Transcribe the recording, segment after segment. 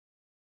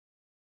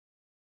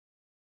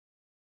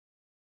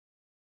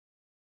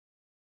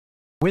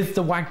With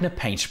the Wagner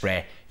paint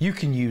sprayer, you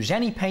can use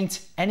any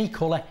paint, any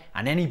colour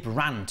and any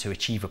brand to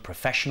achieve a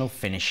professional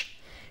finish.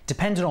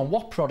 Depending on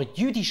what product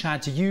you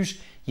decide to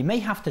use, you may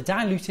have to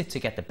dilute it to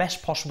get the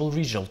best possible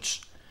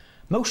results.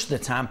 Most of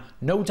the time,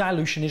 no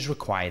dilution is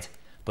required,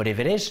 but if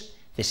it is,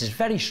 this is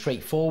very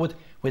straightforward.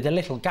 With a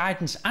little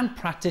guidance and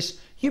practice,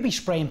 you'll be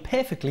spraying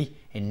perfectly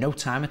in no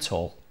time at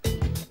all.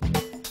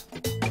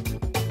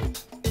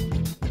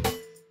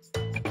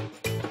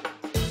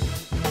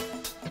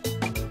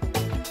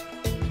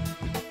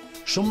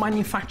 Some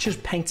manufacturers'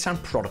 paints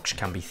and products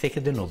can be thicker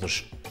than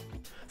others.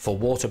 For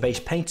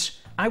water-based paints,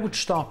 I would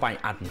start by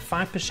adding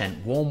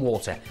 5% warm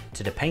water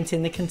to the paint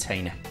in the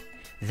container.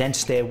 Then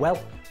stir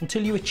well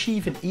until you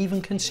achieve an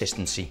even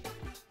consistency.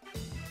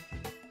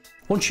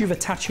 Once you've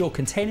attached your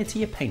container to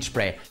your paint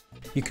sprayer,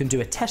 you can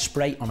do a test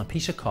spray on a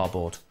piece of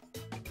cardboard.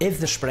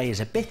 If the spray is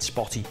a bit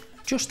spotty,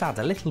 just add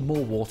a little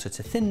more water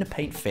to thin the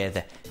paint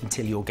further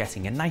until you're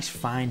getting a nice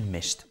fine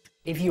mist.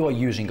 If you are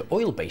using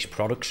oil-based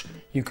products,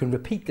 you can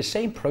repeat the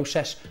same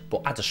process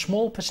but add a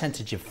small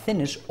percentage of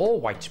thinners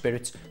or white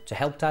spirits to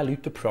help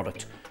dilute the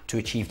product to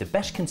achieve the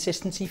best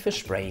consistency for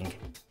spraying.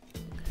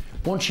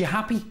 Once you're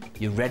happy,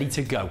 you're ready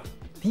to go.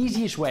 The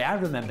easiest way I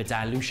remember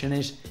dilution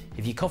is,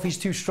 if your coffee's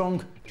too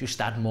strong,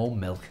 just add more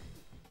milk.